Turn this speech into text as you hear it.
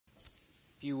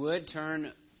If you would,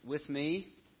 turn with me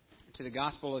to the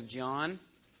Gospel of John,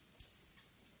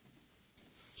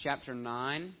 chapter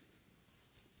 9.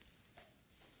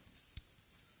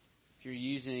 If you're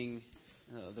using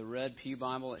the Red Pew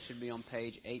Bible, it should be on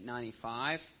page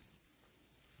 895.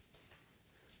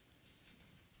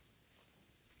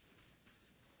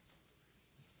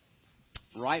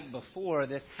 Right before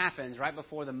this happens, right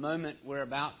before the moment we're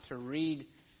about to read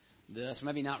this,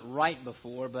 maybe not right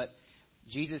before, but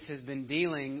Jesus has been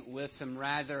dealing with some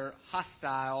rather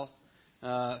hostile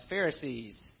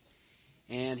Pharisees.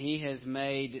 And he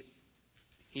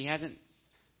hasn't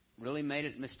really made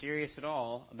it mysterious at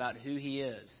all about who he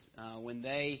is.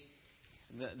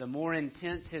 The more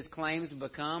intense his claims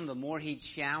become, the more he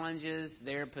challenges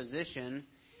their position.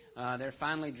 They're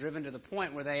finally driven to the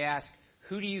point where they ask,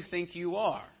 "Who do you think you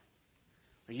are?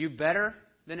 Are you better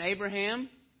than Abraham?"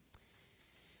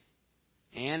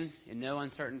 And in no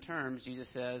uncertain terms,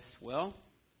 Jesus says, well,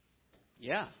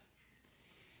 yeah.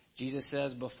 Jesus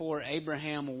says, before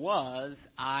Abraham was,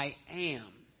 I am.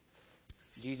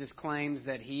 Jesus claims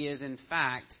that he is in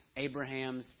fact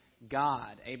Abraham's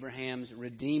God, Abraham's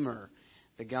Redeemer,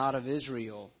 the God of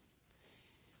Israel.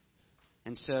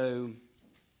 And so,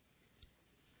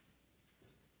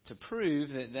 to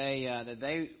prove that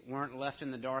they weren't left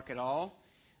in the dark at all,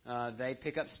 they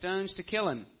pick up stones to kill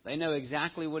him. They know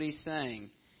exactly what he's saying.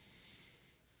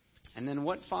 And then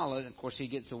what follows, of course, he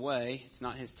gets away. It's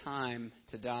not his time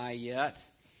to die yet.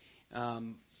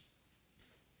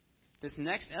 This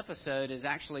next episode is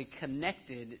actually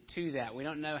connected to that. We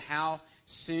don't know how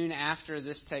soon after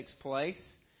this takes place.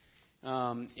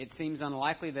 It seems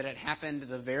unlikely that it happened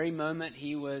the very moment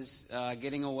he was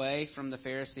getting away from the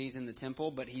Pharisees in the temple,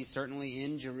 but he's certainly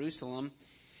in Jerusalem.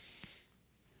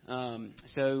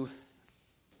 So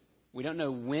we don't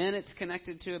know when it's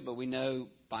connected to it, but we know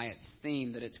by its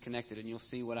theme that it's connected, and you'll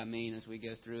see what I mean as we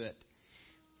go through it.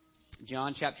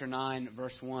 John chapter 9,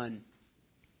 verse 1.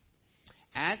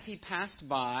 As he passed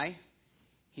by,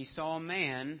 he saw a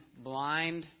man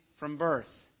blind from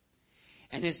birth.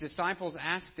 And his disciples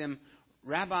asked him,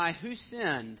 "Rabbi, who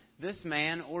sinned, this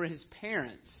man or his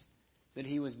parents, that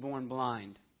he was born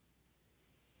blind?"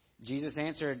 Jesus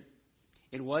answered,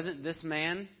 It wasn't that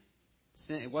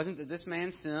this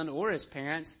man sinned or his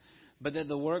parents, but that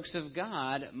the works of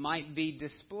God might be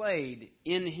displayed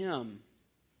in him.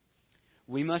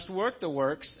 We must work the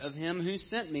works of him who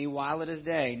sent me while it is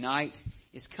day. Night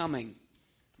is coming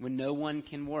when no one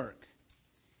can work.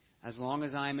 As long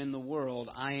as I am in the world,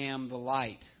 I am the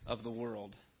light of the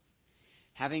world.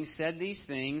 Having said these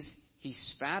things, he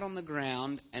spat on the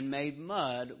ground and made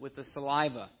mud with the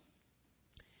saliva.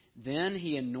 Then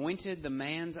he anointed the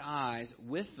man's eyes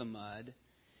with the mud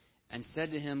and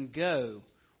said to him, "Go,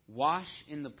 wash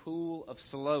in the pool of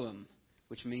Siloam,"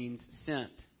 which means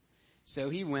sent. So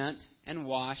he went and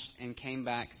washed and came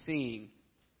back seeing.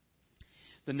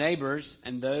 The neighbors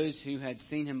and those who had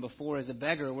seen him before as a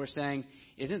beggar were saying,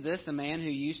 "Isn't this the man who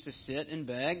used to sit and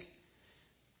beg?"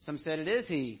 Some said, "It is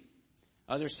he."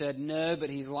 Others said, "No, but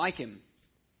he's like him."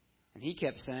 And he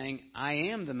kept saying, "I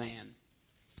am the man."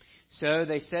 So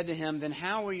they said to him, "Then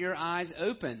how were your eyes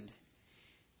opened?"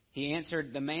 He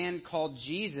answered, "The man called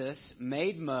Jesus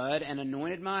made mud and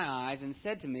anointed my eyes and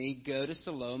said to me, 'Go to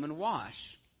Siloam and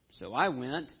wash.' So I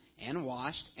went and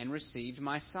washed and received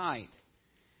my sight."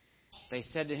 They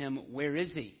said to him, "Where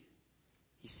is he?"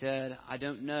 He said, "I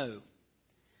don't know."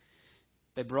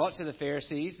 They brought to the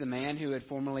Pharisees the man who had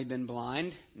formerly been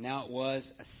blind. Now it was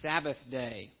a Sabbath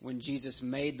day when Jesus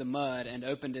made the mud and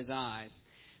opened his eyes.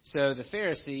 So the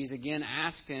Pharisees again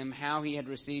asked him how he had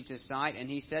received his sight, and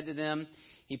he said to them,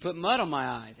 "He put mud on my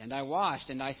eyes, and I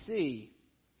washed, and I see."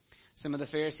 Some of the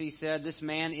Pharisees said, "This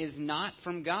man is not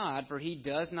from God, for he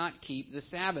does not keep the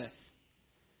Sabbath."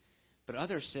 But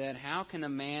others said, "How can a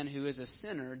man who is a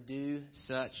sinner do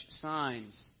such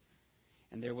signs?"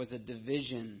 And there was a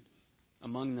division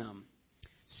among them.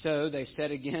 So they said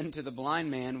again to the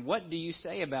blind man, "What do you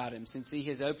say about him, since he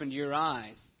has opened your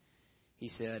eyes?" He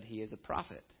said, "He is a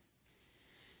prophet."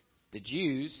 The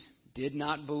Jews did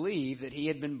not believe that he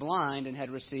had been blind and had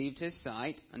received his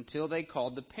sight until they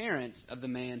called the parents of the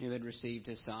man who had received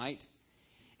his sight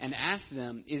and asked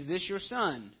them, "Is this your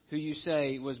son, who you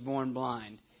say was born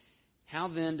blind? How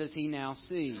then does he now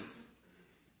see?"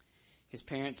 His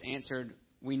parents answered,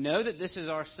 "We know that this is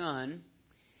our son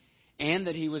and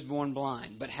that he was born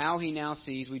blind, but how he now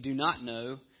sees we do not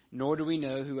know, nor do we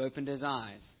know who opened his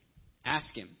eyes.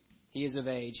 Ask him. He is of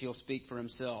age. He'll speak for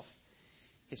himself."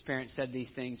 His parents said these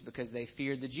things because they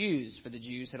feared the Jews, for the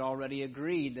Jews had already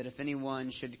agreed that if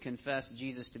anyone should confess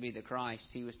Jesus to be the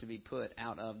Christ, he was to be put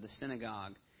out of the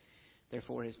synagogue.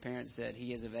 Therefore his parents said,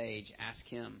 "He is of age. Ask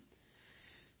him."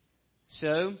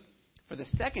 So, for the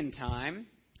second time,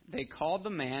 they called the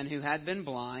man who had been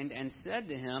blind and said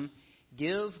to him,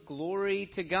 "Give glory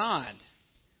to God.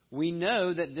 We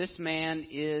know that this man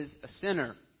is a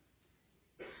sinner."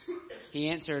 He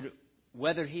answered,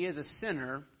 "Whether he is a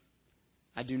sinner,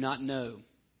 I do not know.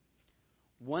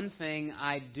 One thing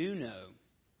I do know,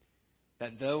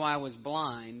 that though I was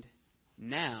blind,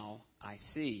 now I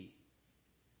see."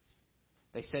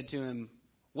 They said to him,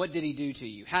 "What did he do to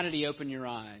you? How did he open your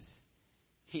eyes?"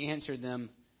 He answered them,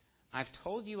 "I've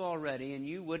told you already, and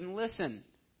you wouldn't listen.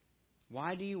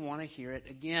 Why do you want to hear it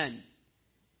again?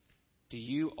 Do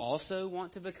you also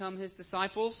want to become his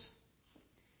disciples?"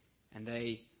 And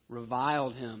they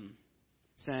reviled him,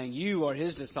 saying, "You are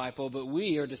his disciple, but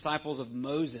we are disciples of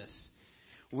Moses.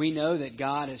 We know that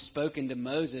God has spoken to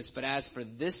Moses, but as for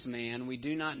this man, we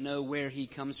do not know where he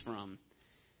comes from."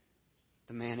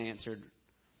 The man answered,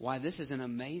 "Why, this is an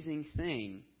amazing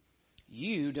thing.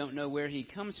 You don't know where he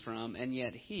comes from, and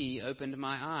yet he opened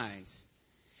my eyes.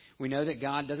 We know that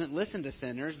God doesn't listen to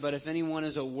sinners, but if anyone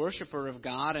is a worshiper of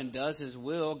God and does his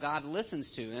will, God listens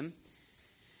to him.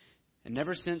 And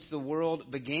never since the world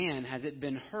began has it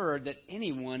been heard that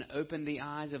anyone opened the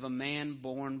eyes of a man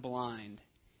born blind.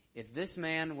 If this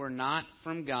man were not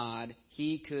from God,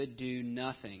 he could do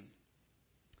nothing."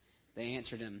 They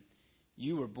answered him,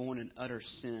 "You were born in utter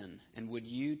sin, and would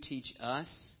you teach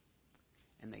us?"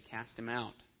 And they cast him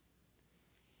out.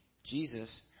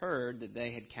 Jesus heard that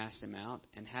they had cast him out,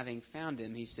 and having found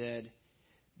him, he said,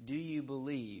 "Do you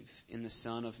believe in the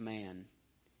Son of Man?"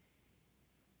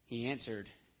 He answered,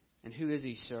 "And who is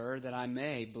he, sir, that I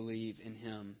may believe in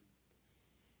him?"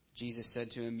 Jesus said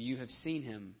to him, "You have seen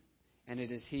him, and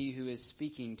it is he who is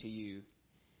speaking to you."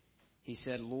 He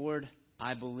said, "Lord,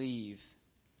 I believe,"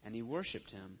 and he worshipped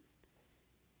him.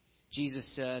 Jesus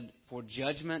said, "For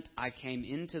judgment I came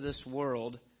into this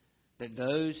world, that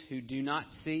those who do not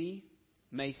see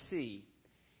may see,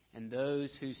 and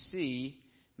those who see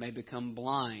may become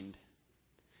blind."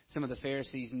 Some of the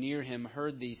Pharisees near him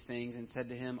heard these things and said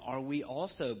to him, "Are we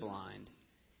also blind?"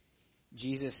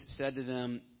 Jesus said to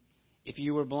them, "If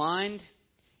you were blind,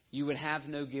 you would have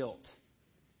no guilt.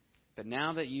 But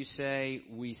now that you say,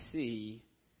 'We see,'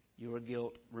 your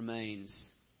guilt remains."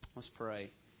 Let's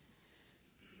pray.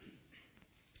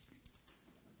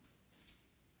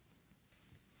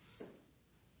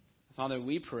 Father,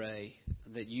 we pray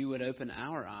that you would open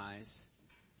our eyes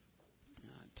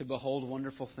to behold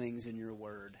wonderful things in your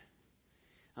word,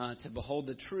 to behold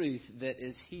the truth that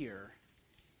is here,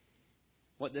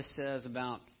 what this says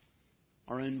about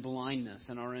our own blindness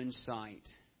and our own sight.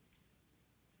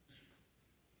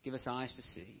 Give us eyes to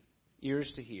see,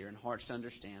 ears to hear, and hearts to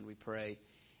understand, we pray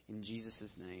in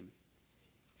Jesus' name.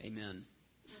 Amen.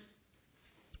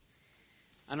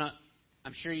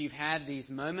 I'm sure you've had these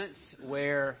moments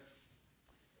where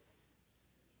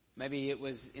maybe it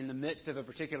was in the midst of a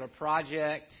particular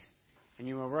project and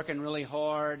you were working really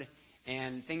hard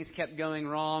and things kept going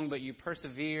wrong, but you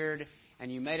persevered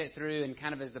and you made it through, and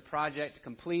kind of as the project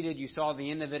completed, you saw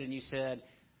the end of it and you said,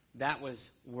 "That was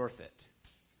worth it.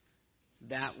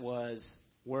 That was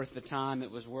worth the time.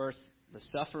 It was worth the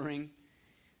suffering."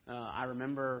 I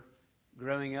remember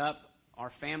growing up, our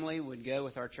family would go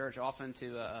with our church often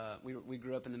to, we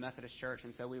grew up in the Methodist church,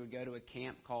 and so we would go to a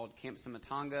camp called Camp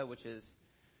Simatanga, which is,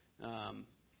 I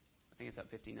think it's up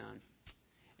 59.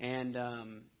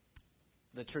 And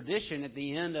the tradition at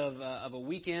the end of a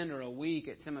weekend or a week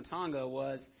at Simatanga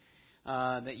was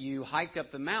that you hiked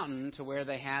up the mountain to where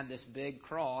they had this big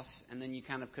cross, and then you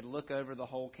kind of could look over the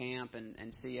whole camp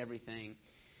and see everything.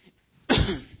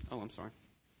 Oh, I'm sorry.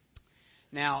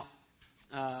 Now,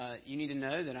 you need to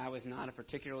know that I was not a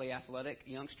particularly athletic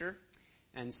youngster,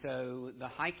 and so the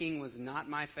hiking was not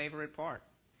my favorite part,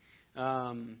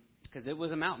 because it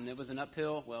was a mountain. It was an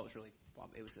uphill. Well,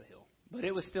 it was a hill, but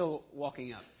it was still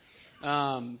walking up.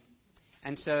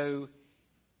 And so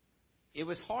it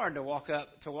was hard to walk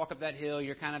up that hill.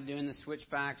 You're kind of doing the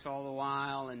switchbacks all the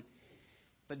while,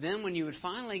 but then when you would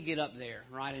finally get up there,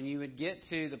 right, and you would get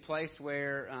to the place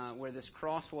where this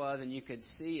cross was, and you could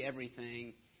see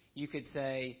everything, you could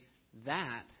say,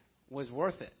 "That was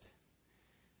worth it."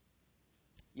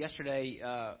 Yesterday,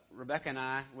 Rebecca and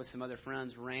I, with some other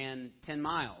friends, ran 10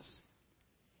 miles.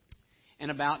 And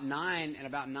about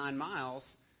 9 miles,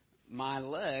 my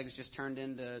legs just turned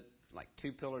into like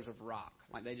 2 pillars of rock.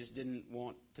 Like they just didn't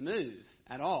want to move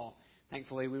at all.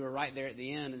 Thankfully, we were right there at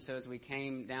the end, and so as we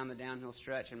came down the downhill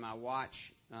stretch, and my watch,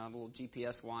 a little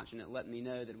GPS watch, and it let me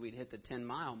know that we'd hit the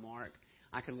 10-mile mark,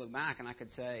 I could look back and I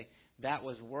could say, that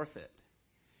was worth it.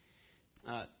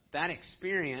 That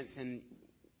experience, and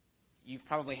you've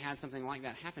probably had something like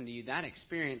that happen to you. That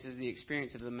experience is the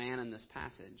experience of the man in this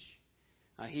passage.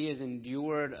 He has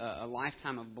endured a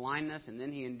lifetime of blindness, and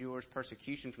then he endures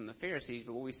persecution from the Pharisees.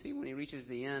 But what we see when he reaches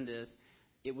the end is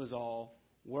it was all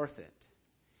worth it.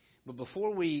 But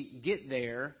before we get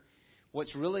there,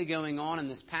 what's really going on in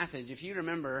this passage, if you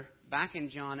remember, back in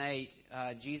John 8,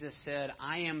 Jesus said,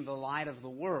 I am the light of the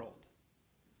world.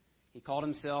 He called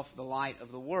himself the light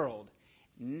of the world.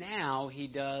 Now he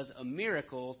does a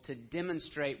miracle to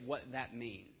demonstrate what that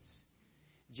means.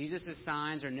 Jesus'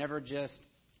 signs are never just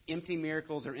empty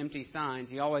miracles or empty signs.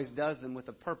 He always does them with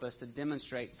a purpose to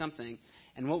demonstrate something.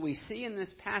 And what we see in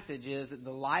this passage is that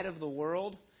the light of the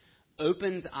world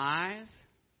opens eyes,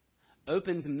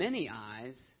 opens many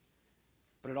eyes,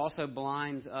 but it also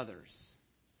blinds others.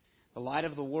 The light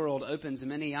of the world opens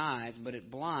many eyes, but it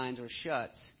blinds or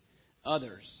shuts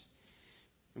others.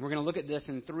 And we're going to look at this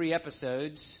in 3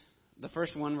 episodes. The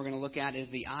first one we're going to look at is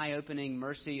the eye-opening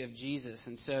mercy of Jesus.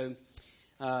 And so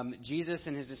Jesus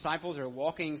and his disciples are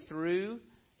walking through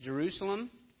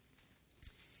Jerusalem,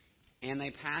 and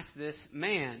they pass this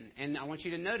man. And I want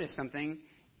you to notice something.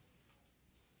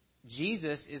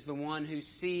 Jesus is the one who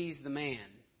sees the man.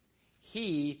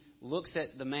 He looks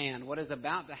at the man. What is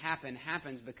about to happen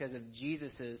happens because of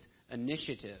Jesus'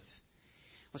 initiative.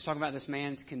 Let's talk about this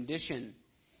man's condition.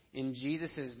 In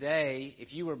Jesus' day,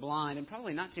 if you were blind, and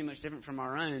probably not too much different from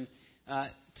our own,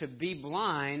 to be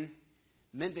blind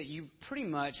meant that you pretty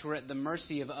much were at the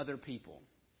mercy of other people.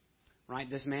 Right?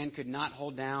 This man could not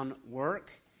hold down work.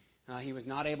 He was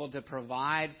not able to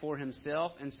provide for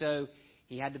himself, and so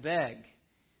he had to beg.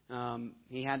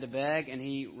 He had to beg, and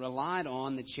he relied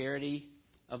on the charity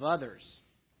of others.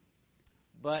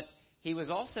 But he was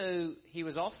also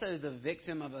the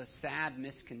victim of a sad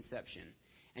misconception.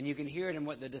 And you can hear it in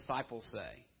what the disciples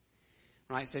say.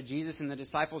 Right? So Jesus and the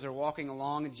disciples are walking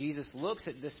along, and Jesus looks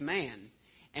at this man.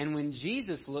 And when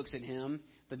Jesus looks at him,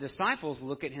 the disciples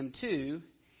look at him too,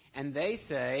 and they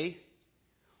say,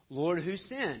 Lord, who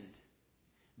sinned?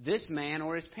 This man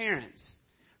or his parents?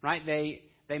 Right?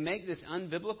 They make this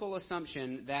unbiblical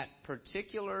assumption that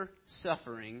particular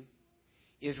suffering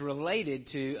is related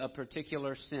to a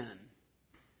particular sin.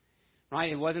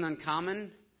 Right? It wasn't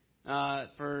uncommon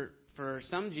for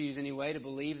some Jews anyway to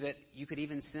believe that you could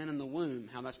even sin in the womb.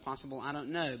 How that's possible, I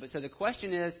don't know. But so the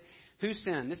question is, who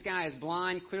sinned? This guy is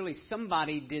blind. Clearly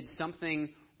somebody did something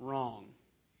wrong.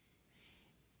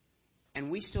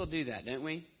 And we still do that, don't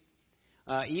we?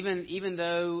 Even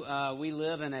though we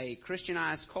live in a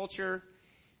Christianized culture,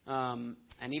 and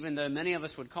even though many of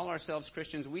us would call ourselves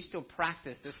Christians, we still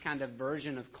practice this kind of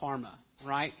version of karma,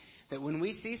 right? That when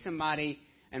we see somebody,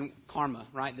 and karma,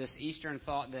 right? This Eastern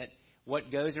thought that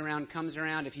what goes around comes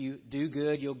around. If you do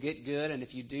good, you'll get good. And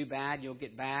if you do bad, you'll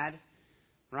get bad,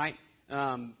 right?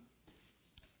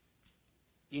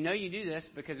 You know you do this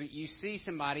because you see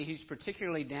somebody who's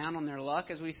particularly down on their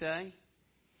luck, as we say,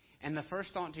 and the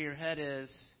first thought to your head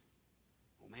is,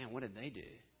 oh man, what did they do?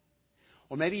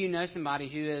 Or maybe you know somebody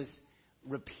who is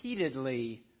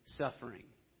repeatedly suffering,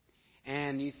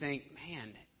 and you think,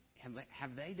 man,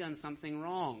 have they done something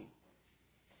wrong?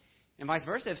 And vice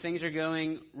versa, if things are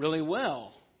going really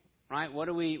well, right? What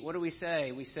do we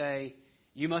say? We say,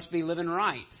 you must be living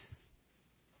right.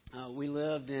 We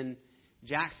lived in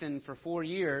Jackson for 4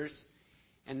 years,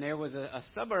 and there was a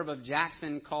suburb of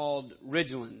Jackson called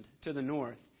Ridgeland to the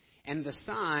north. And the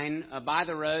sign by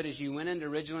the road as you went into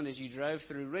Ridgeland, as you drove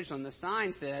through Ridgeland, the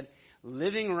sign said,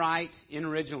 living right in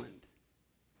Ridgeland.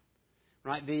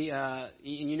 Right?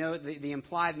 The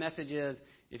implied message is,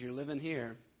 if you're living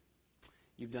here,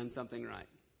 you've done something right.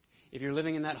 If you're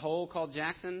living in that hole called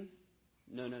Jackson,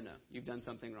 no. You've done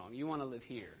something wrong. You want to live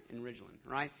here in Ridgeland,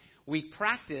 right? We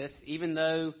practice, even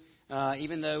though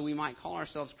we might call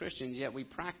ourselves Christians, yet we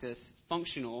practice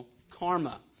functional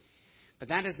karma. But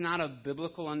that is not a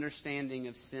biblical understanding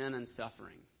of sin and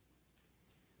suffering.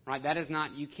 Right? That is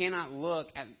not, you cannot look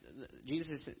at,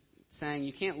 Jesus is saying,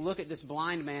 you can't look at this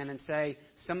blind man and say,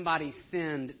 somebody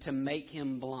sinned to make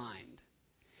him blind.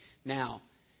 Now,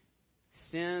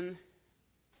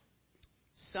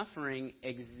 suffering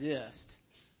exists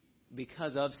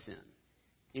because of sin,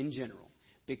 in general,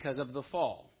 because of the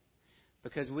fall.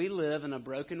 Because we live in a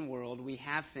broken world, we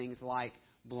have things like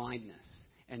blindness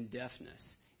and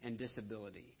deafness and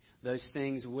disability. Those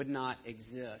things would not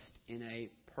exist in a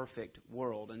perfect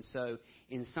world. And so,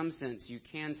 in some sense, you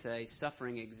can say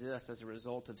suffering exists as a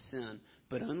result of sin,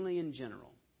 but only in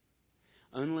general,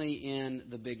 only in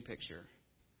the big picture.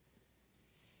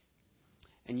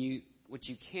 And what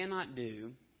you cannot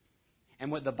do,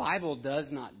 and what the Bible does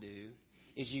not do,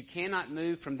 is you cannot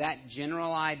move from that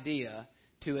general idea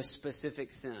to a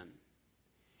specific sin.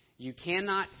 You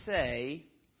cannot say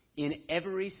in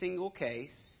every single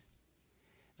case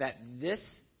that this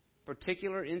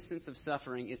particular instance of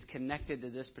suffering is connected to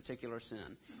this particular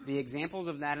sin. The examples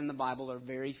of that in the Bible are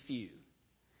very few.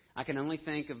 I can only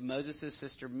think of Moses'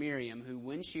 sister Miriam, who,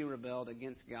 when she rebelled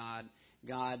against God,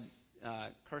 God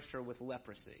cursed her with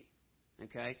leprosy.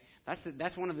 Okay?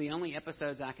 That's one of the only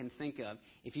episodes I can think of.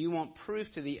 If you want proof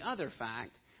to the other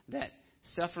fact that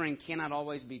suffering cannot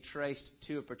always be traced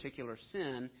to a particular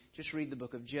sin, just read the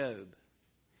book of Job.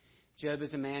 Job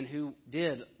is a man who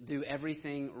did do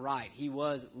everything right. He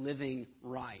was living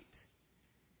right.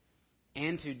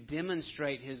 And to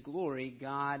demonstrate his glory,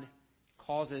 God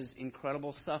causes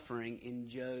incredible suffering in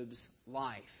Job's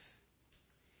life.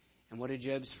 And what do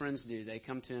Job's friends do? They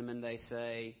come to him and they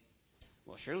say,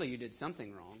 well, surely you did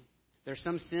something wrong. There's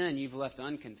some sin you've left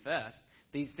unconfessed.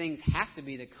 These things have to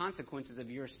be the consequences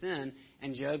of your sin.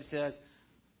 And Job says,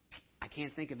 I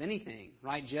can't think of anything,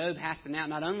 right? Job has to now,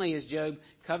 not only is Job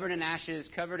covered in ashes,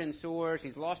 covered in sores,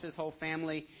 he's lost his whole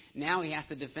family, now he has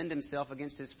to defend himself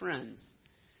against his friends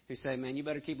who say, man, you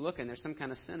better keep looking. There's some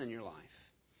kind of sin in your life.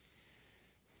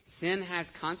 Sin has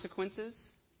consequences,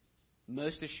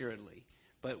 most assuredly,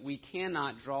 but we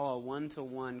cannot draw a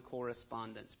one-to-one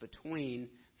correspondence between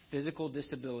physical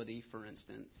disability, for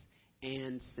instance,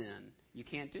 and sin. You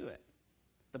can't do it.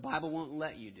 The Bible won't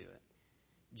let you do it.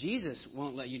 Jesus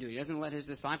won't let you do it. He doesn't let his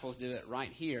disciples do it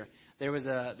right here. There's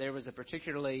a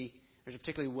particularly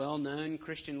well-known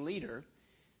Christian leader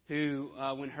who,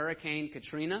 when Hurricane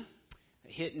Katrina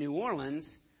hit New Orleans,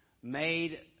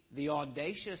 made the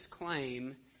audacious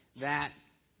claim that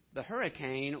the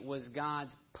hurricane was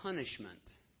God's punishment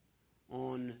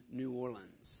on New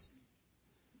Orleans.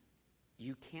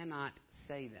 You cannot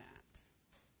say that.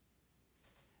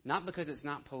 Not because it's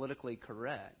not politically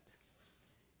correct.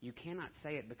 You cannot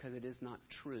say it because it is not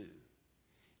true.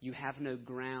 You have no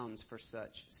grounds for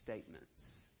such statements.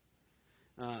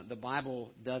 The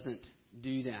Bible doesn't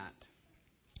do that.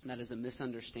 That is a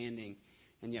misunderstanding,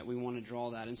 and yet we want to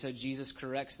draw that. And so Jesus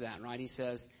corrects that, right? He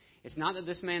says, it's not that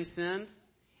this man sinned.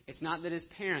 It's not that his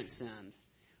parents sinned.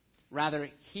 Rather,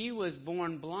 he was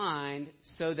born blind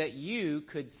so that you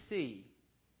could see.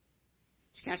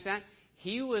 Did you catch that?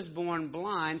 He was born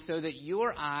blind so that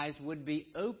your eyes would be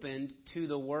opened to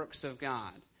the works of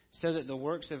God, so that the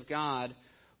works of God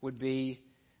would be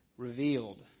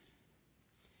revealed.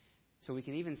 So we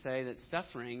can even say that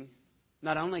suffering,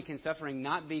 not only can suffering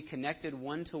not be connected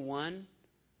one-to-one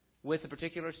with a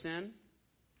particular sin,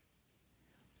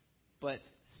 but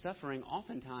suffering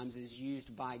oftentimes is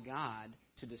used by God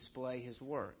to display his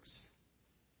works.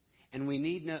 And we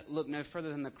need look no further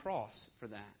than the cross for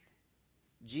that.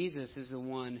 Jesus is the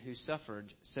one who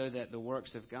suffered so that the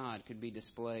works of God could be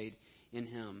displayed in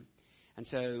him. And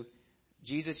so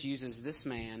Jesus uses this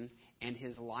man and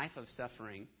his life of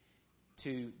suffering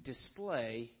to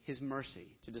display his mercy,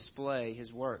 to display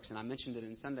his works. And I mentioned it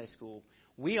in Sunday school.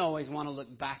 We always want to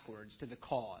look backwards to the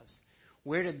cause.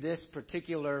 Where did this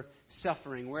particular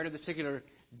suffering, where did this particular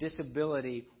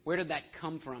disability, where did that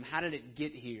come from? How did it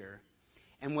get here?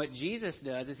 And what Jesus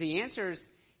does is he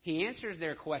answers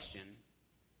their question.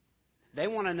 They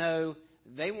want to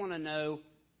know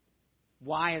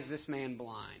why is this man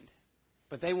blind?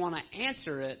 But they want to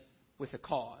answer it with a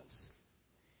cause.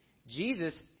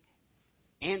 Jesus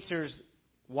answers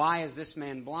why is this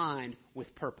man blind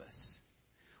with purpose.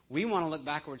 We want to look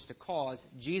backwards to cause.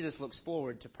 Jesus looks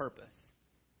forward to purpose.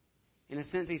 In a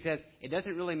sense, he says, it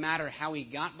doesn't really matter how he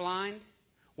got blind.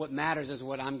 What matters is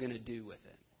what I'm going to do with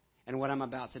it and what I'm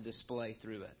about to display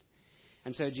through it.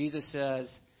 And so Jesus says,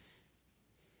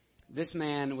 this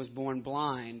man was born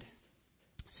blind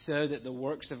so that the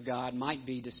works of God might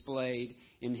be displayed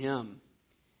in him.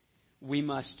 We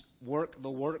must work the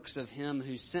works of him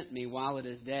who sent me while it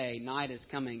is day. Night is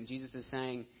coming. Jesus is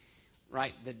saying,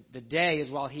 right, the day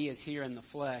is while he is here in the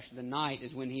flesh. The night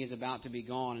is when he is about to be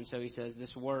gone. And so he says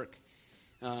this work,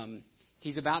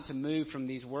 he's about to move from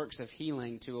these works of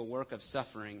healing to a work of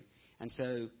suffering. And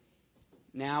so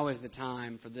now is the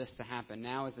time for this to happen.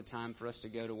 Now is the time for us to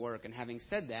go to work. And having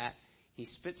said that, he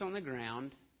spits on the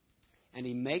ground and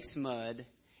he makes mud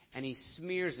and he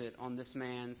smears it on this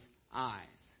man's eyes,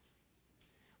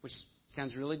 which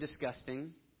sounds really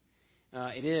disgusting.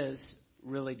 It is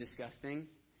really disgusting.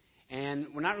 And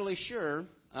we're not really sure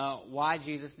why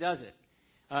Jesus does it.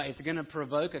 It's going to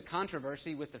provoke a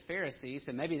controversy with the Pharisees,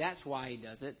 so maybe that's why he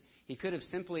does it. He could have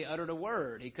simply uttered a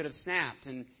word. He could have snapped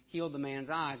and healed the man's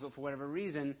eyes, but for whatever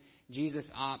reason, Jesus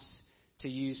opts to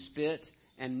use spit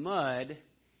and mud,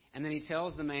 and then he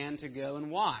tells the man to go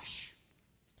and wash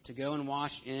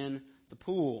in the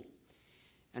pool.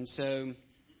 And so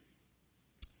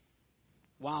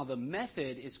while the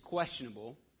method is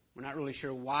questionable, we're not really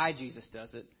sure why Jesus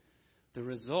does it, the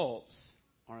results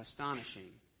are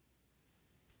astonishing.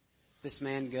 This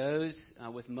man goes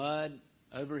with mud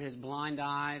over his blind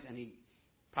eyes, and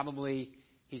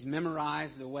he's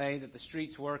memorized the way that the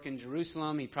streets work in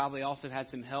Jerusalem. He probably also had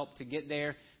some help to get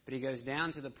there, but he goes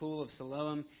down to the pool of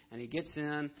Siloam, and he gets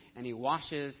in, and he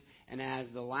washes, and as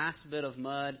the last bit of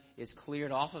mud is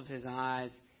cleared off of his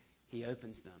eyes, he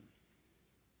opens them,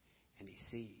 and he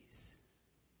sees.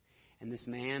 And this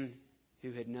man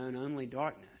who had known only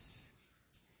darkness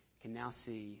can now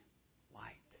see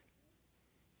light,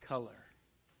 color,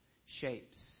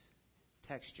 shapes,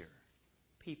 texture,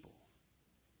 people.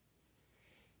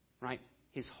 Right?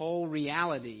 His whole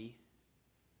reality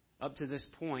up to this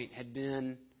point had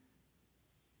been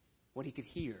what he could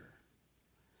hear,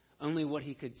 only what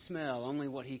he could smell, only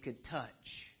what he could touch.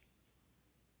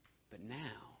 But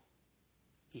now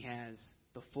he has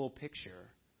the full picture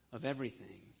of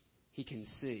everything he can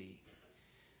see.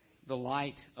 The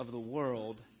light of the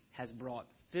world has brought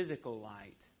physical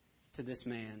light to this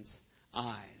man's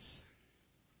eyes.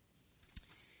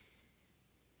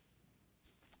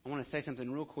 I want to say something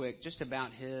real quick just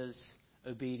about his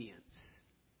obedience,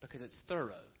 because it's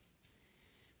thorough.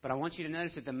 But I want you to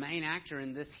notice that the main actor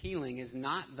in this healing is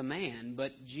not the man,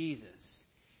 but Jesus.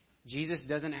 Jesus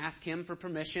doesn't ask him for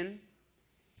permission.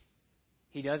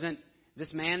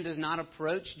 This man does not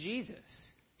approach Jesus.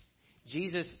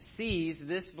 Jesus sees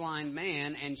this blind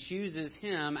man and chooses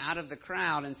him out of the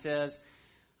crowd and says,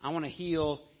 I want to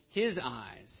heal his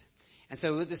eyes. And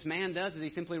so what this man does is he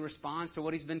simply responds to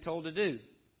what he's been told to do.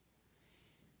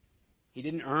 He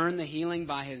didn't earn the healing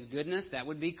by his goodness. That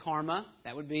would be karma.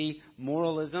 That would be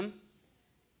moralism.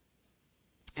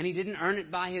 And he didn't earn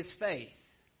it by his faith.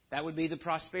 That would be the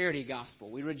prosperity gospel.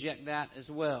 We reject that as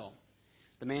well.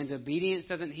 The man's obedience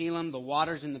doesn't heal him. The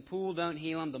waters in the pool don't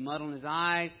heal him. The mud on his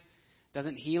eyes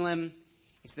doesn't heal him.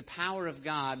 It's the power of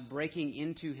God breaking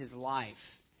into his life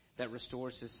that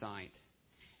restores his sight.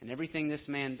 And everything this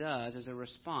man does is a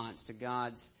response to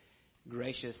God's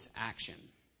gracious action.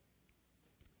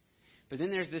 But then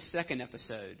there's this second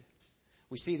episode.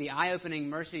 We see the eye-opening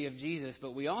mercy of Jesus,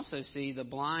 but we also see the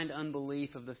blind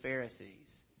unbelief of the Pharisees.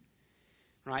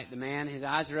 Right? The man, his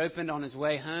eyes are opened on his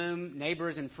way home.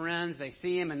 Neighbors and friends, they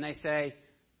see him and they say,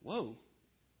 whoa,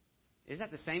 is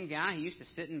that the same guy who used to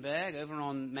sit and beg over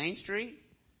on Main Street?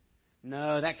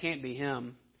 No, that can't be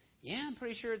him. Yeah, I'm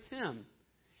pretty sure it's him.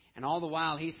 And all the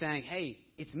while he's saying, hey,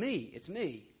 it's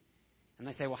me. And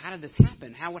they say, well, how did this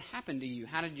happen? What happened to you?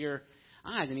 How did your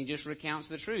eyes? And he just recounts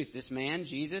the truth. This man,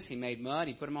 Jesus, he made mud,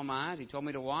 he put them on my eyes, he told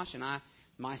me to wash, and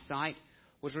my sight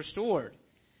was restored.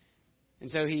 And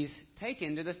so he's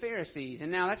taken to the Pharisees.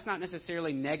 And now that's not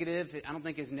necessarily negative. I don't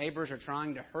think his neighbors are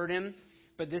trying to hurt him.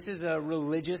 But this is a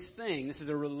religious thing. This is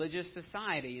a religious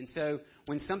society. And so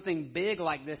when something big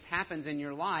like this happens in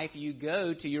your life, you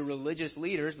go to your religious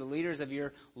leaders, the leaders of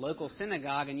your local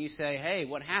synagogue, and you say, hey,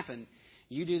 what happened?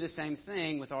 You do the same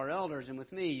thing with our elders and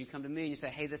with me. You come to me and you say,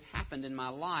 hey, this happened in my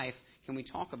life. Can we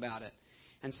talk about it?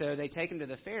 And so they take him to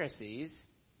the Pharisees.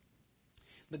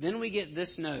 But then we get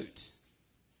this note.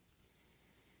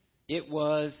 It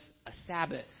was a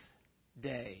Sabbath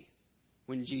day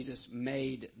when Jesus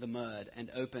made the mud and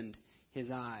opened his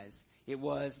eyes. It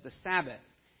was the Sabbath.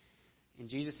 And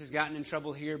Jesus has gotten in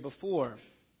trouble here before.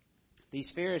 These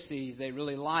Pharisees, they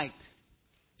really liked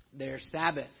their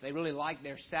Sabbath. They really liked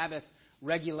their Sabbath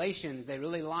regulations. They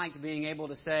really liked being able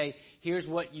to say, here's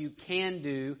what you can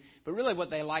do. But really what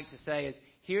they like to say is,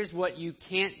 here's what you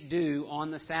can't do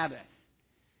on the Sabbath.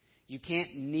 You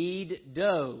can't knead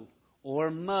dough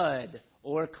or mud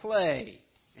or clay.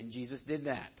 And Jesus did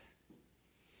that.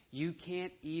 You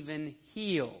can't even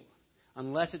heal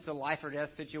unless it's a life or death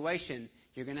situation.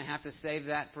 You're going to have to save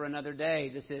that for another day.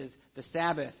 This is the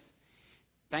Sabbath.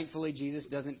 Thankfully, Jesus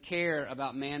doesn't care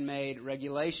about man-made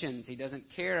regulations. He doesn't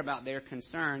care about their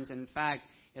concerns. In fact,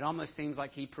 it almost seems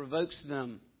like he provokes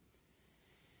them.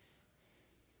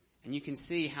 And you can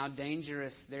see how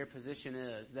dangerous their position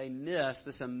is. They miss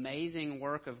this amazing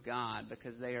work of God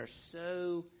because they are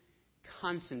so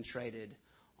concentrated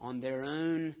on their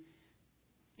own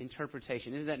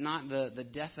interpretation. Is that not the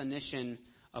definition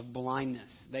of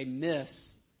blindness? They miss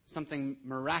something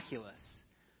miraculous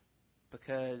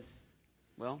because,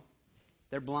 well,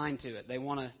 they're blind to it. They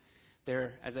want to,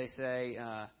 as they say,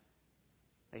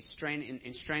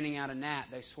 in straining out a gnat,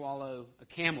 they swallow a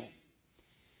camel.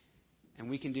 And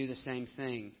we can do the same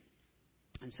thing.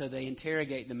 And so they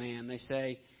interrogate the man. They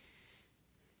say,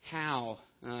 how?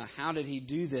 How did he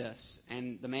do this?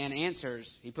 And the man answers,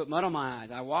 he put mud on my eyes.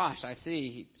 I washed. I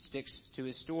see. He sticks to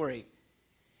his story.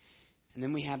 And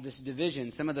then we have this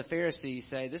division. Some of the Pharisees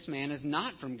say, this man is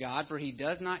not from God, for he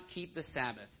does not keep the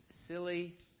Sabbath.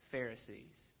 Silly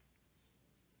Pharisees.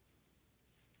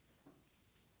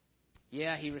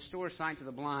 Yeah, he restores sight to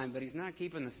the blind, but he's not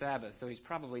keeping the Sabbath, so he's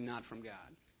probably not from God.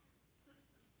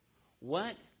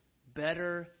 What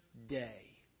better day?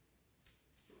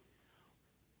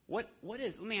 Let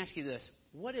me ask you this.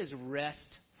 What is rest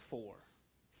for?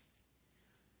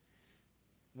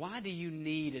 Why do you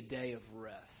need a day of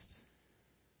rest?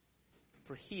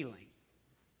 For healing,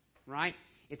 right?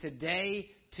 It's a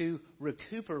day to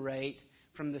recuperate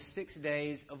from the 6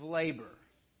 days of labor.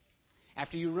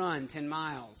 After you run 10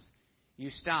 miles, you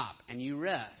stop and you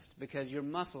rest because your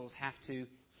muscles have to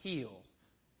heal.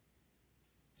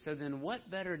 So then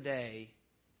what better day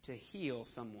to heal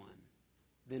someone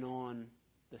than on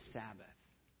the Sabbath?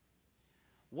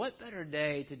 What better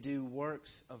day to do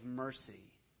works of mercy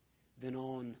than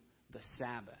on the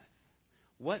Sabbath?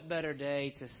 What better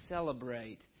day to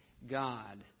celebrate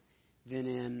God than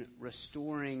in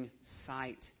restoring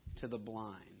sight to the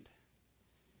blind?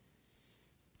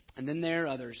 And then there are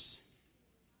others.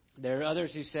 There are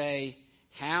others who say,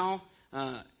 how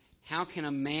can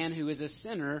a man who is a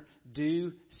sinner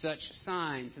do such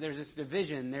signs? So there's this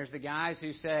division. There's the guys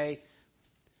who say,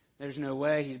 there's no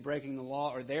way he's breaking the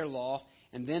law or their law.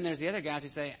 And then there's the other guys who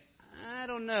say, I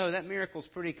don't know, that miracle's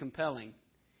pretty compelling.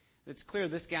 It's clear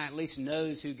this guy at least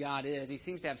knows who God is. He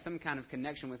seems to have some kind of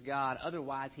connection with God.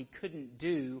 Otherwise, he couldn't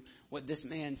do what this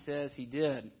man says he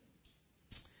did.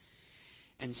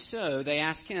 And so they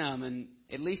ask him, and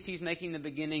at least he's making the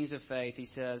beginnings of faith. He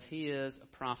says he is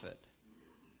a prophet.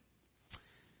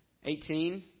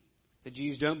 18, the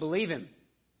Jews don't believe him.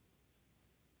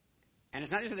 And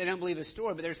it's not just that they don't believe his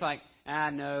story, but they're just like,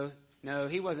 no,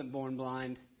 he wasn't born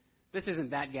blind. This isn't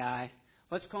that guy.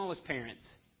 Let's call his parents.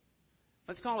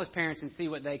 Let's call his parents and see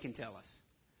what they can tell us.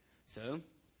 So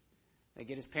they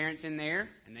get his parents in there,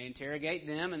 and they interrogate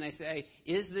them, and they say,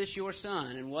 is this your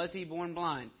son? And was he born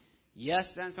blind? Yes,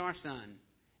 that's our son.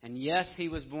 And yes, he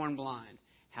was born blind.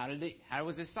 How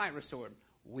was his sight restored?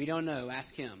 We don't know.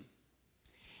 Ask him.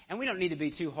 And we don't need to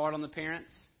be too hard on the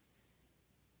parents.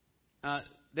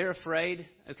 They're afraid.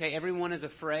 Okay, everyone is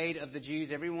afraid of the Jews.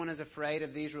 Everyone is afraid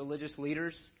of these religious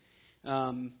leaders.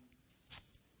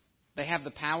 They have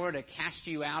the power to cast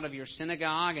you out of your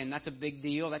synagogue, and that's a big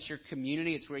deal. That's your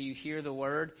community. It's where you hear the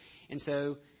word. And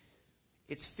so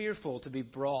it's fearful to be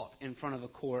brought in front of a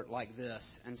court like this.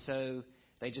 And so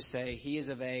they just say, he is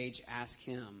of age, ask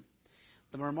him.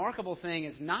 The remarkable thing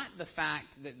is not the fact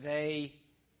that they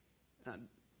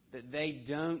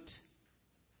don't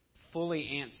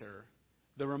fully answer.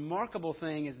 The remarkable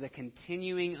thing is the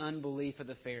continuing unbelief of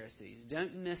the Pharisees.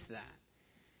 Don't miss that.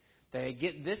 They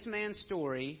get this man's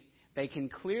story. They can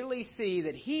clearly see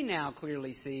that he now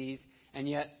clearly sees, and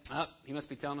yet, he must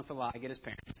be telling us a lie. Get his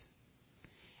parents.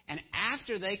 And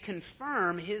after they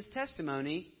confirm his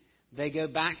testimony, they go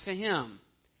back to him.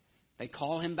 They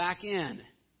call him back in.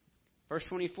 Verse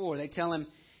 24, they tell him,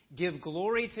 give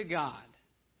glory to God.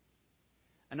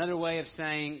 Another way of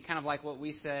saying, kind of like what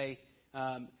we say,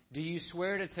 do you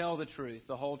swear to tell the truth,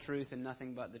 the whole truth, and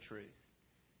nothing but the truth?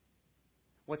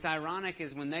 What's ironic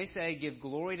is when they say give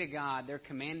glory to God, they're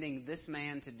commanding this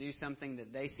man to do something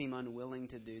that they seem unwilling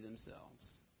to do themselves.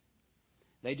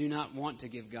 They do not want to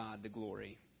give God the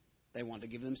glory. They want to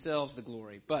give themselves the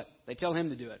glory. But they tell him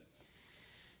to do it.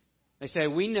 They say,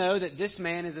 we know that this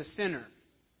man is a sinner.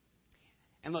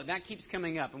 And look, that keeps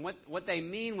coming up. And what they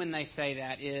mean when they say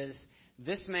that is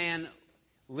this man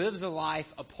lives a life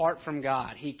apart from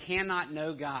God. He cannot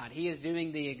know God. He is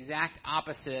doing the exact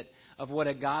opposite of what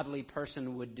a godly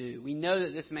person would do. We know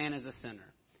that this man is a sinner.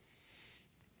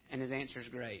 And his answer is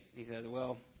great. He says,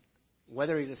 well,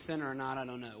 whether he's a sinner or not, I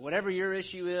don't know. Whatever your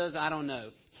issue is, I don't know.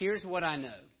 Here's what I know.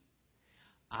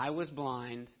 I was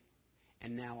blind,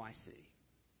 and now I see.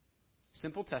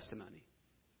 Simple testimony.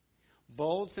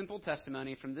 Bold, simple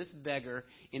testimony from this beggar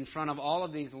in front of all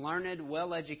of these learned,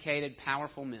 well-educated,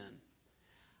 powerful men.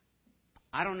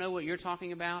 I don't know what you're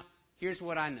talking about. Here's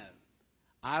what I know.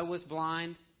 I was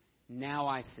blind, now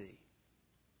I see.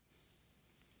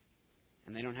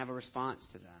 And they don't have a response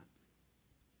to that.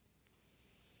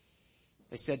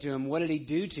 They said to him, what did he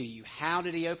do to you? How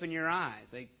did he open your eyes?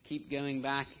 They keep going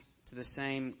back to the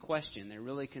same question. They're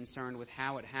really concerned with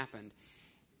how it happened.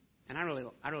 And I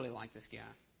really like this guy.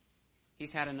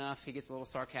 He's had enough. He gets a little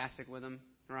sarcastic with them,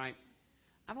 right?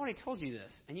 I've already told you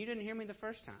this, and you didn't hear me the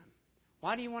first time.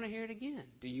 Why do you want to hear it again?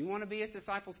 Do you want to be his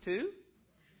disciples too?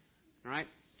 All right?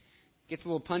 Gets a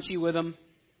little punchy with them.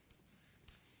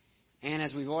 And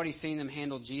as we've already seen them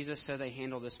handle Jesus, so they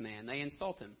handle this man. They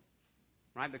insult him,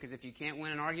 right? Because if you can't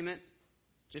win an argument,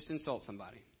 Just insult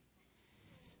somebody.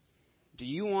 Do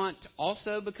you want to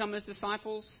also become his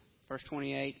disciples? Verse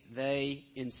 28, they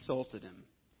insulted him,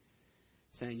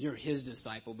 saying, you're his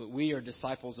disciple, but we are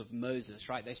disciples of Moses,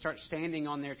 right? They start standing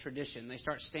on their tradition. They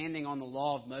start standing on the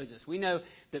law of Moses. We know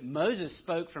that Moses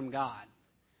spoke from God.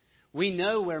 We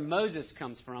know where Moses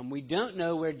comes from. We don't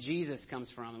know where Jesus comes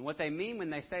from. And what they mean when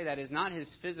they say that is not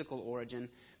his physical origin,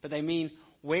 but they mean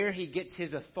where he gets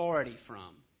his authority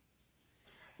from.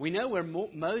 We know where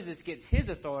Moses gets his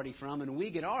authority from, and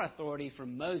we get our authority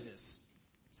from Moses,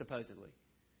 supposedly.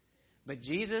 But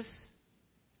Jesus,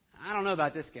 I don't know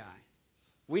about this guy.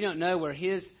 We don't know where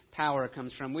his power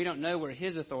comes from. We don't know where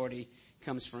his authority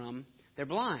comes from. They're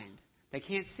blind. They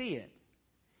can't see it.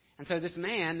 And so this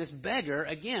man, this beggar,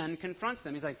 again, confronts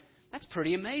them. He's like, that's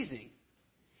pretty amazing.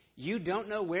 You don't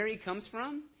know where he comes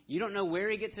from? You don't know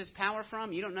where he gets his power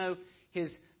from? You don't know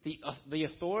the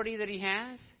authority that he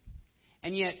has?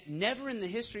 And yet, never in the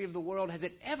history of the world has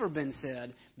it ever been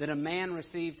said that a man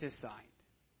received his sight.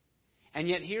 And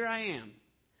yet, here I am.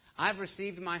 I've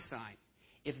received my sight.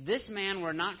 If this man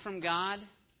were not from God,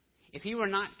 if he were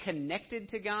not connected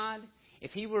to God, if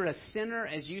he were a sinner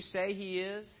as you say he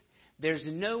is, there's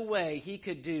no way he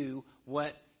could do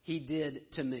what he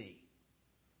did to me.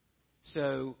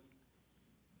 So,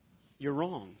 you're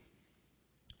wrong,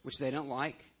 which they don't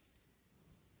like.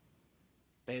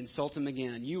 They insult him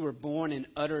again. You were born in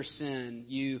utter sin,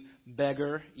 you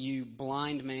beggar, you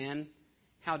blind man.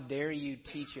 How dare you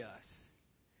teach us?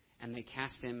 And they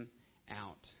cast him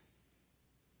out.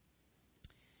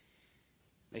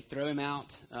 They throw him out,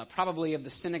 probably of the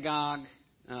synagogue.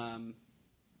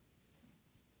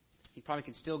 He probably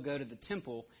could still go to the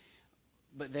temple,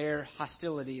 but their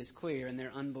hostility is clear and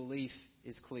their unbelief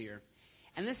is clear.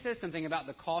 And this says something about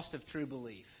the cost of true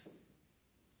belief.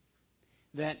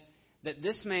 That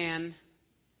this man,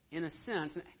 in a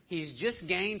sense, he's just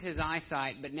gained his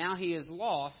eyesight, but now he has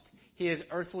lost his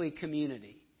earthly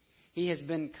community. He has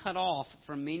been cut off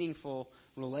from meaningful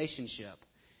relationship.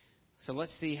 So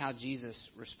let's see how Jesus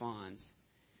responds.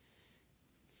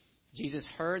 Jesus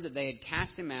heard that they had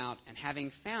cast him out, and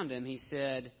having found him, he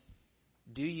said,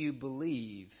 do you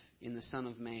believe in the Son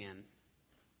of Man?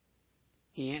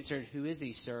 He answered, who is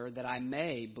he, sir, that I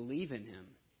may believe in him?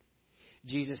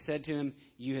 Jesus said to him,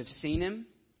 you have seen him,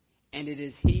 and it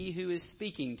is he who is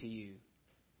speaking to you.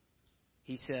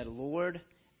 He said, Lord,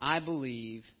 I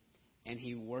believe, and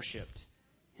he worshipped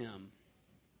him.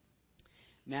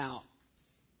 Now,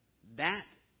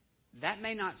 that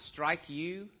may not strike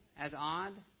you as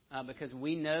odd, because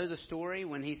we know the story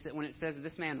when it says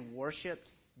this man worshipped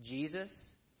Jesus.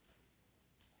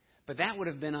 But that would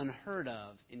have been unheard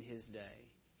of in his day.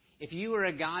 If you were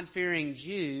a God-fearing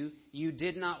Jew, you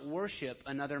did not worship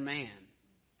another man.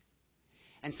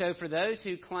 And so for those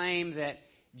who claim that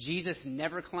Jesus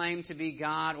never claimed to be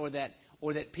God, or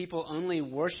that people only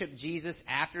worship Jesus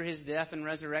after his death and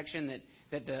resurrection,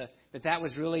 that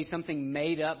was really something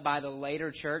made up by the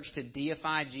later church to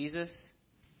deify Jesus,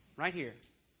 right here,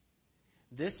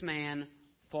 this man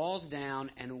falls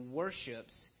down and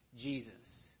worships Jesus.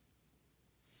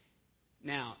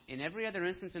 Now, in every other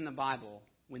instance in the Bible,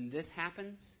 when this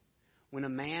happens, when a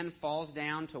man falls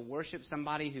down to worship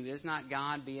somebody who is not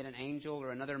God, be it an angel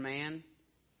or another man,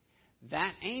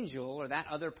 that angel or that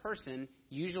other person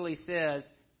usually says,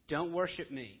 don't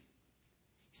worship me.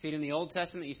 You see it in the Old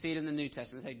Testament, you see it in the New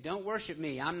Testament. They say, don't worship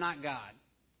me, I'm not God.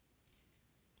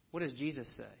 What does Jesus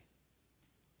say?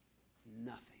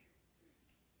 Nothing.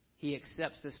 He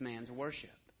accepts this man's worship.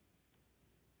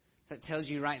 That tells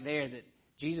you right there that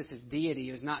Jesus'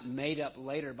 deity was not made up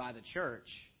later by the church.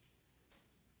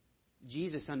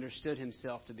 Jesus understood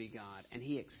himself to be God, and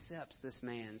he accepts this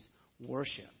man's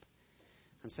worship.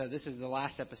 And so this is the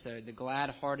last episode, the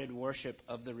glad-hearted worship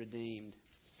of the redeemed.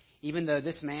 Even though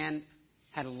this man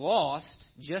had lost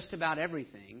just about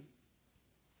everything,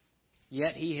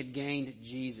 yet he had gained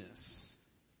Jesus.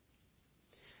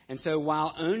 And so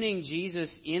while owning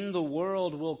Jesus in the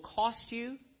world will cost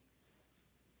you,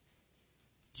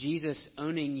 Jesus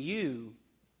owning you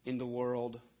in the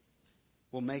world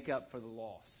will make up for the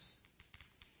loss.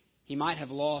 He might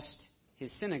have lost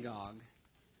his synagogue,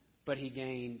 but he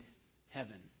gained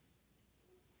heaven.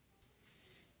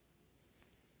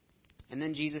 And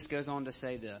then Jesus goes on to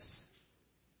say this,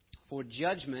 for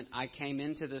judgment I came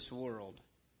into this world,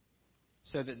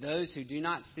 so that those who do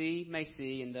not see may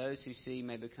see, and those who see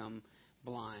may become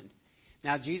blind.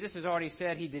 Now, Jesus has already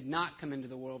said he did not come into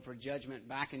the world for judgment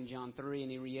back in John 3,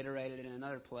 and he reiterated it in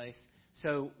another place.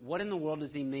 So what in the world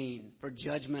does he mean? For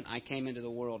judgment I came into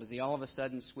the world. Has he all of a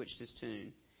sudden switched his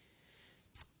tune?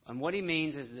 And what he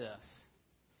means is this,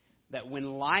 that when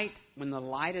the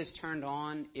light is turned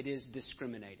on, it is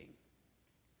discriminating.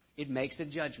 It makes a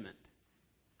judgment.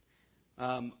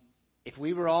 If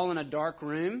we were all in a dark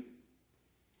room,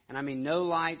 and I mean no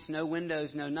lights, no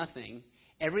windows, no nothing,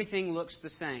 everything looks the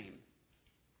same.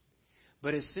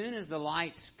 But as soon as the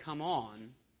lights come on,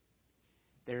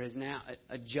 there is now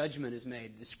a judgment is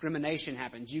made. Discrimination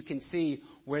happens. You can see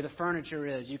where the furniture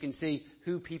is. You can see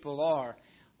who people are.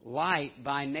 Light,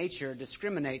 by nature,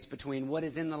 discriminates between what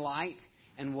is in the light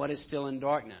and what is still in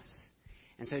darkness.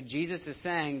 And so Jesus is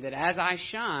saying that as I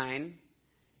shine,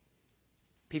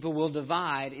 people will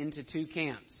divide into two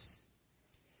camps.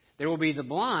 There will be the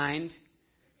blind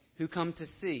who come to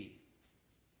see.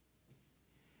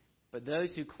 But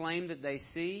those who claim that they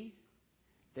see,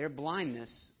 their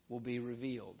blindness will be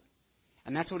revealed.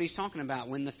 And that's what he's talking about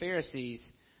when the Pharisees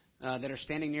that are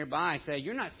standing nearby say,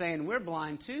 "You're not saying we're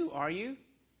blind too, are you?"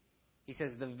 He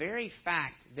says, the very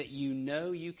fact that you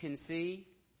know you can see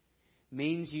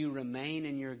means you remain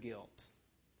in your guilt.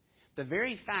 The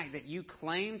very fact that you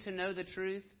claim to know the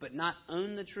truth but not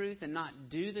own the truth and not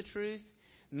do the truth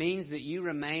means that you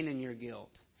remain in your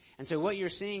guilt. And so what you're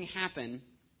seeing happen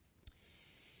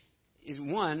is,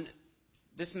 one,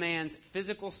 this man's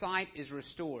physical sight is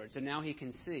restored, so now he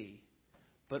can see.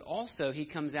 But also he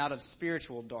comes out of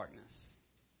spiritual darkness.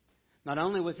 Not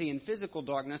only was he in physical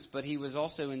darkness, but he was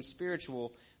also in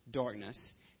spiritual darkness.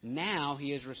 Now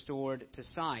he is restored to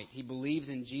sight. He believes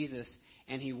in Jesus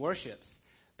and he worships.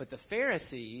 But the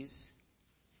Pharisees,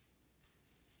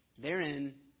 they're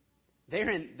in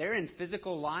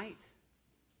physical light,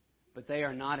 but they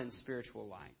are not in spiritual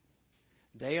light.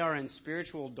 They are in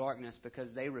spiritual darkness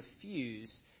because they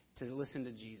refuse to listen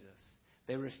to Jesus.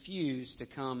 They refuse to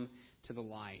come to the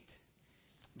light.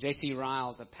 J.C.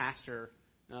 Ryle's a pastor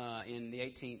in the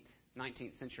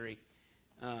 19th century,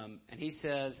 and he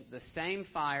says, the same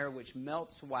fire which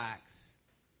melts wax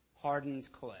hardens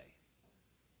clay.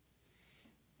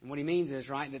 And what he means is,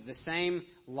 right, that the same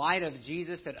light of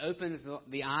Jesus that opens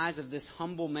the eyes of this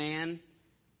humble man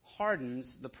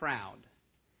hardens the proud.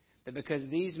 That because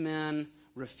these men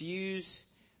refuse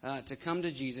to come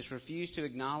to Jesus, refuse to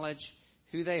acknowledge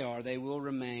who they are, they will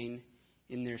remain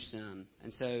in their sin.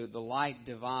 And so the light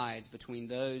divides between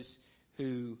those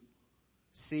who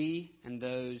see and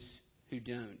those who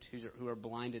don't, who are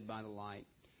blinded by the light.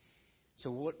 So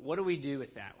what do we do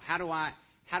with that? How do I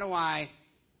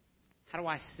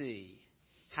see?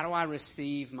 How do I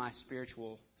receive my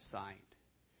spiritual sight?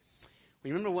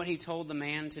 Remember what he told the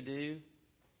man to do?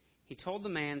 He told the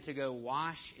man to go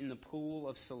wash in the pool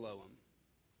of Siloam.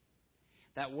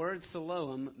 That word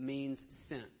Siloam means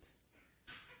sent,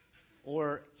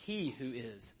 or he who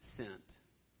is sent.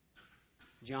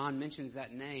 John mentions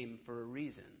that name for a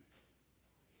reason.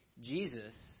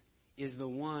 Jesus is the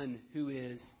one who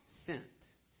is sent.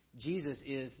 Jesus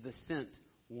is the sent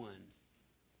one.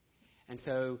 And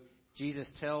so Jesus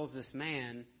tells this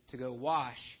man to go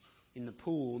wash in the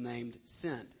pool named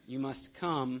Sent. You must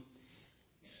come.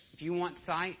 If you want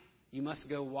sight, you must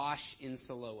go wash in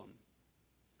Siloam.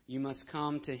 You must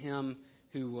come to him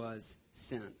who was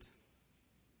sent.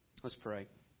 Let's pray.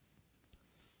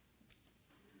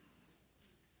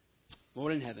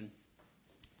 Lord in heaven,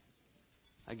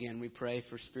 again, we pray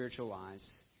for spiritual eyes.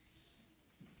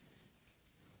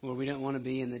 Lord, we don't want to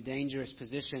be in the dangerous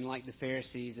position like the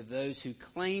Pharisees of those who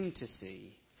claim to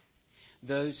see,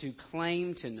 those who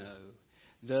claim to know,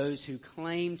 those who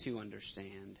claim to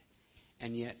understand,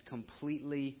 and yet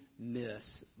completely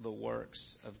miss the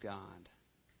works of God.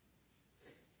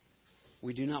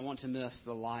 We do not want to miss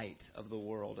the light of the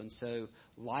world. And so,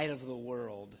 light of the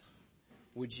world,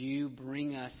 would you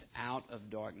bring us out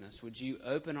of darkness? Would you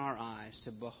open our eyes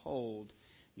to behold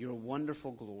your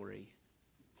wonderful glory?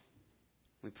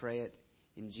 We pray it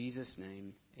in Jesus'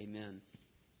 name. Amen.